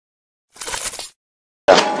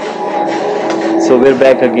So we're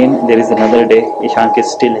back again. There is another day. Ishank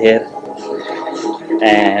is still here,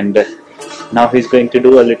 and now he's going to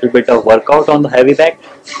do a little bit of workout on the heavy bag.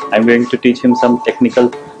 I'm going to teach him some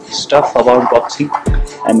technical stuff about boxing,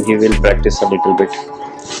 and he will practice a little bit.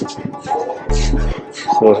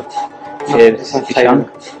 So here is Ishank.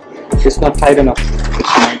 It's not tight enough.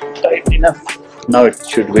 It's not tight enough. Now it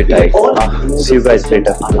should be tight. See you guys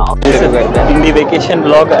later. In the vacation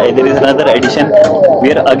vlog, there is another edition.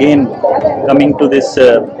 We are again coming to this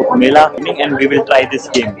Mela and we will try this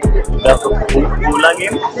game. The Hula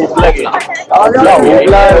game? Hula game.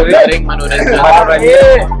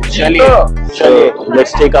 So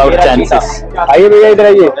let's take our chances. आइए भैया इधर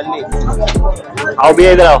आइए. आओ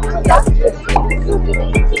भैया इधर आओ.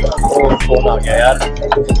 Phone आ गया यार.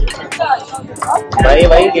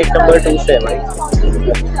 भाई गेट नंबर 2 से है भाई.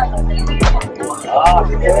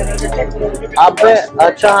 अब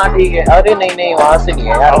अच्छा हाँ ठीक है. अरे नहीं वहाँ से नहीं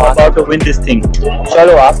है यार. I'm about to win this thing.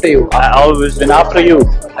 चलो after you. I always win after you.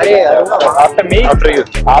 अरे after me. After you.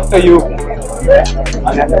 After you.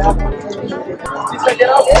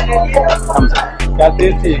 क्या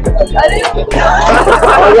देर थी?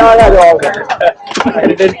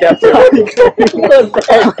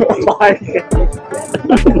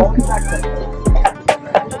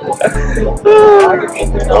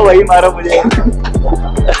 ओ वही मारो मुझे.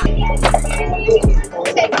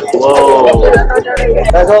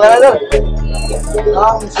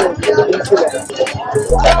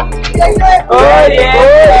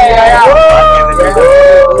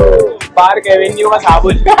 पार्क एवेन्यू का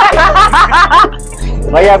साबुन.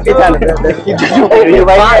 भाई आपकी चाल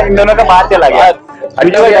भाई इन दोनों का बात चला गया. अभी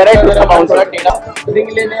तो डायरेक्ट उसका बाउंस रिंग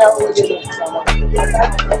लेने आओ.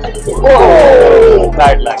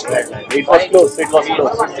 Bad luck. It was close.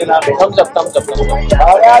 thumbs up.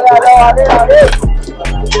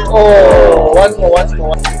 Oh, once more.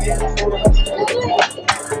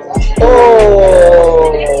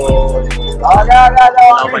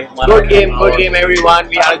 Good game everyone.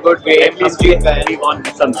 We had a good game. We won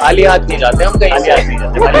some. खाली हाथ नहीं जाते हम कहीं से.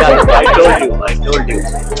 I told you.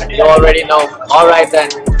 You already know. All right then.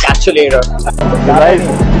 Catch you later. Guys,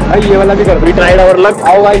 ये वाला भी कर. we tried our luck.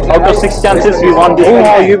 Out of 6 chances, we won this.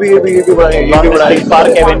 ये भी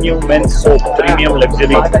Park Avenue men's soap, premium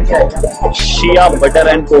luxury, shea butter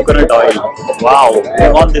and coconut oil. Wow, we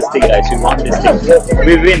won this thing, guys. We won this thing.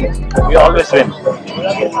 We win. We always win.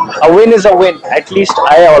 A win is a win. At least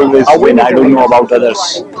I always win. I don't know about others,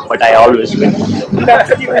 but I always win.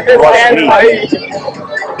 It was me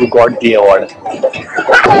who got the award.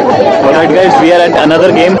 Alright guys, we are at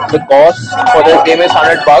another game. The cost for this game is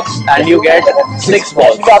 $100 and you get 6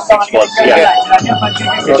 balls. 6 balls, yeah.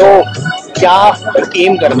 So क्या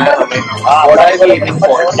aim करना है हमें? What are we aiming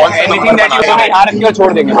for? Anything that you say यहाँ रख के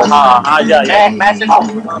छोड़ देंगे. हाँ जा.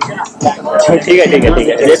 ठीक है.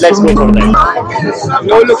 Let's go for that.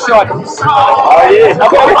 No look shot.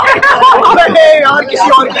 और किसी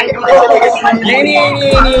और नहीं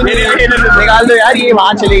निकाल दो यार. ये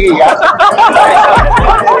वहाँ चली गई यार.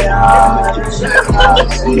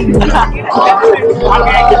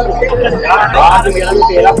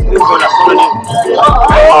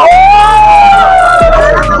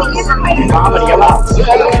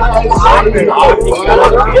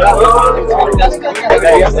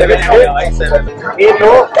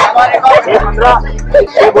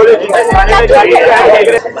 बोले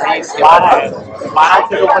 12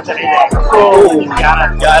 से ऊपर चले जाए तो 11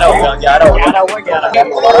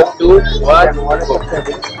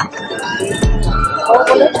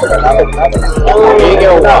 ये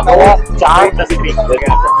क्या होगा? 4 तस्वीर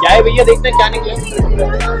क्या है भैया? देखते हैं क्या निकले.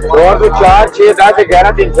 और तो 4 6 10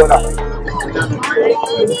 11 300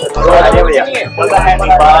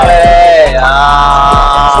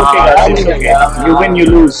 You win, you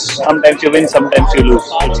lose. Sometimes you win, sometimes you lose.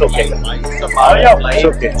 It's okay. It's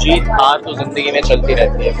okay. जीत हार तो जिंदगी में चलती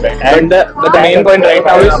रहती है. And the main point right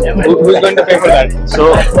now is who's going to pay for that. So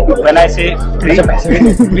when I say 3,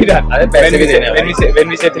 we run. When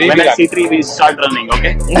we say 3, when I say 3, we start running.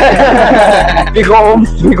 Okay. We go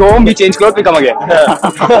home. We change clothes. We come again.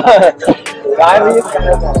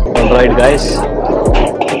 Alright guys,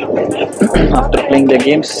 after playing the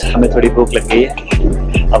games, हमें थोड़ी भूख लग गई है.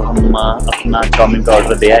 अब हम अपना chowmein का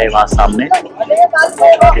ऑर्डर दिया है वहाँ सामने.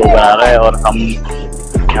 वो बना रहा है और हम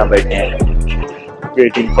यहाँ बैठे हैं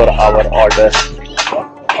waiting for our order.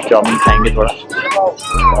 Chowmein खाएंगे थोड़ा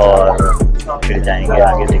और फिर जाएंगे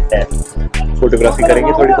आगे. देखते हैं, फोटोग्राफी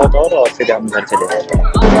करेंगे थोड़ी बहुत और फिर हम घर चले जाएंगे.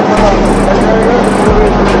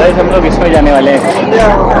 हम लोग इसमें जाने वाले हैं.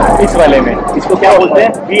 इस वाले में इसको क्या बोलते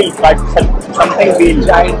हैं? Wheel something wheel.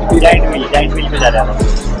 Giant wheel पे जा रहे हैं.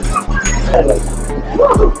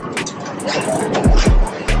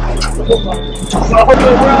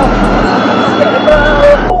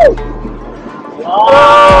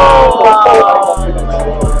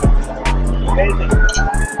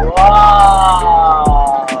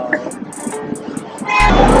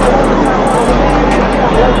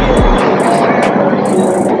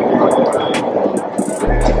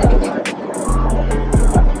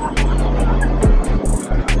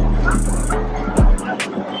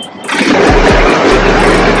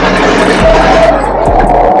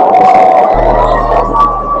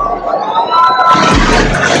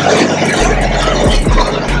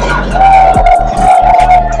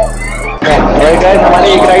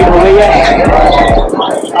 हमारी एक राइड हो गई है।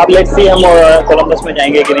 अब लेट्स सी हम कोलंबस में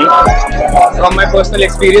जाएंगे कि नहीं। From my personal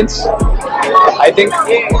experience, I think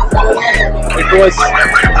it was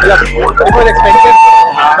expensive,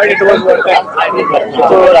 but it was worth it.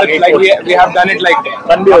 So like we have done it like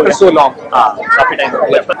after so long. हाँ, काफी टाइम हो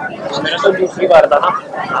गया। मेरा तो दूसरी बार था ना।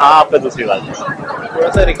 हाँ, आपका दूसरी बार। थोड़ा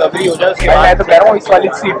सा रिकवरी हो जाए उसके बाद। मैं तो कह रहा हूँ इस वाली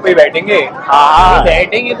सीट पे बैठेंगे। हाँ,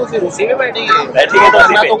 बैठेंगे तो फिर उसी में बैठेंगे तो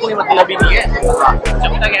करना तो कोई मतलब ही नहीं है। जब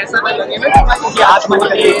तक ऐसा ना लगे ना कि हाथ में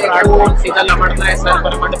लगे सीधा लपटना है, सर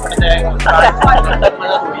पर पड़ जाएगा, तब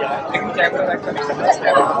मजा थोड़ी आएगा। लेकिन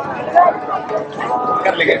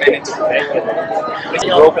कर लेंगे मैनेज।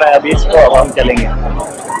 रोक रहा है अभी इसको, अब हम चलेंगे।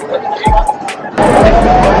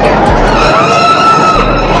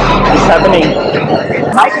 नहीं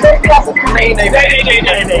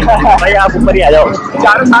भाई, आप ऊपर ही आ जाओ।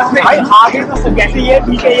 चारों साथ में भाई आगे तो कैसे ये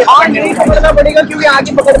पीछे ये नहीं पकड़ना पड़ेगा क्योंकि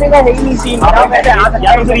आगे पकड़ने का है ही नहीं सीन।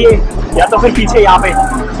 या तो फिर पीछे यहाँ पे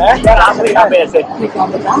यहाँ पे ऐसे।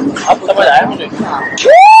 अब समझ आया मुझे।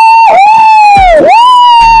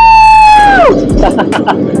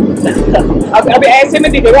 अब ऐसे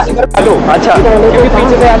में दिखेगा इधर। हेलो, अच्छा, क्योंकि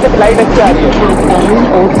पीछे से यहाँ से फ्लाइट अच्छी आ रही है।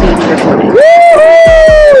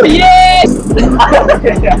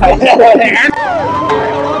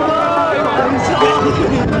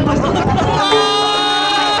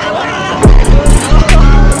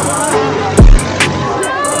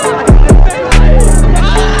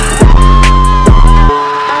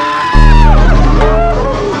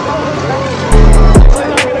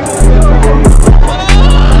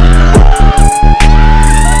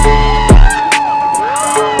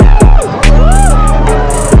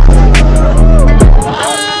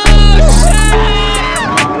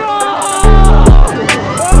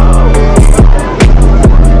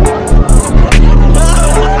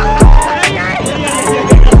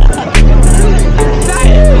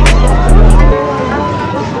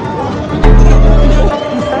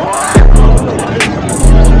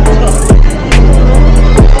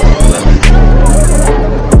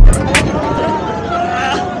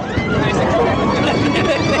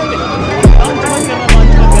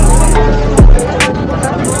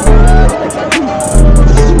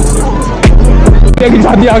 की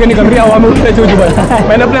शादी आगे निकल रही है, हवा में उठते जूजू भैया।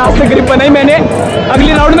 मैंने अपने हाथ से ग्रिप बनाई। मैंने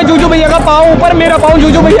अगली राउंड में जूजू भैया का पाँव ऊपर, मेरा पाँव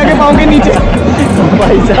जूजू भैया के पाँव के नीचे।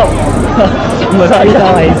 भाई साहब मजा आ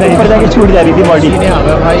गया भाई साहब, ऊपर जाके छूट जा रही थी बॉडी।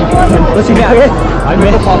 भाई तो सीधे आगे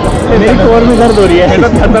मेरी कोर में दर्द हो रही है। थर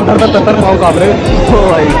पाँव काँप रहे। ओ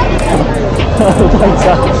भाई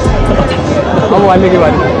साहब, अब वाले के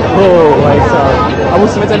बाद ओ भाई साहब, अब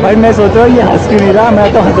उसमें चल भाई मैं सोच रहा हूँ ये हंस क्यों नहीं रहा,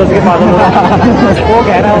 मैं तो हंस के पागल हो रहा। वो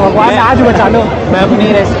कह रहा हूँ भगवान आज बचा लो। मैं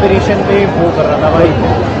अपनी रेस्पिरेशन पे वो कर रहा था भाई।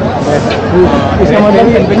 इसका मतलब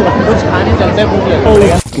कुछ खाने चलते भूख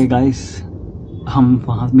लगेगा। ओके गाइस, हम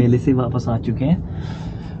वहाँ मेले से वापस आ चुके हैं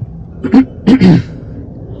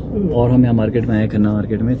और हम यहाँ मार्केट में आए, खन्ना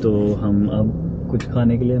मार्केट में। तो हम अब कुछ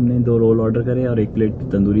खाने के लिए हमने 2 रोल ऑर्डर करे और 1 प्लेट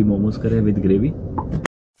तंदूरी मोमोज करे विद ग्रेवी।